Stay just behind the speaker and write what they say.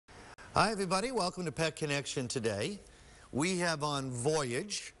Hi, everybody. Welcome to Pet Connection today. We have on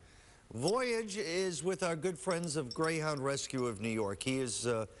Voyage. Voyage is with our good friends of Greyhound Rescue of New York. He is,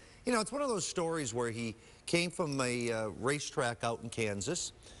 it's one of those stories where he came from a racetrack out in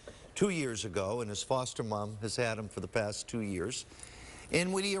Kansas 2 years ago, and his foster mom has had him for the past 2 years.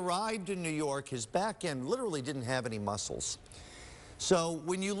 And when he arrived in New York, his back end literally didn't have any muscles. So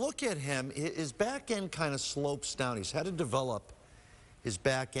when you look at him, his back end kind of slopes down. He's had to develop his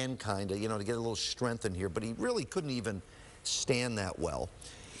back end kind of, to get a little strength in here, but he really couldn't even stand that well.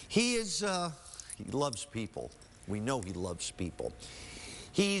 He loves people. We know he loves people.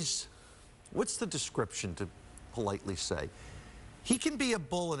 What's the description to politely say? He can be a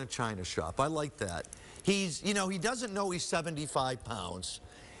bull in a china shop. I like that. He doesn't know he's 75 pounds,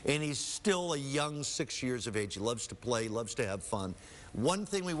 and he's still a young 6 years of age. He loves to play, loves to have fun. One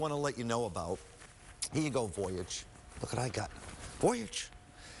thing we want to let you know about, here you go, Voyage. Look what I got. Voyage,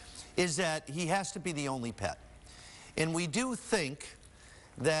 is that he has to be the only pet. And we do think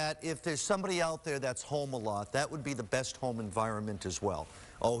that if there's somebody out there that's home a lot, that would be the best home environment as well.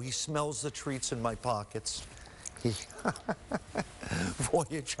 Oh, he smells the treats in my pockets.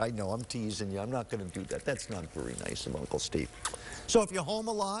 Voyage, I know, I'm teasing you. I'm not going to do that. That's not very nice of Uncle Steve. So if you're home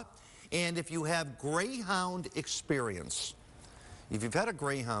a lot, and if you have Greyhound experience, if you've had a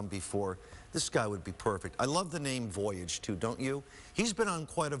Greyhound before, this guy would be perfect. I love the name Voyage, too, don't you? He's been on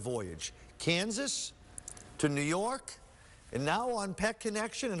quite a voyage. Kansas to New York, and now on Pet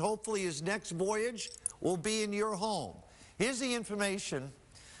Connection, and hopefully his next voyage will be in your home. Here's the information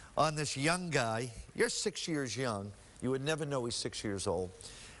on this young guy. You're 6 years young. You would never know he's 6 years old.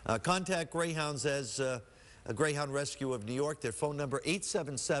 Contact Greyhounds as a Greyhound Rescue of New York. Their phone number,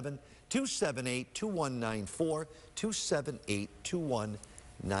 877-278-2194,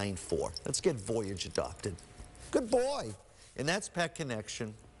 278-2194. Let's get Voyage adopted. Good boy. And that's Pet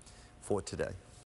Connection for today.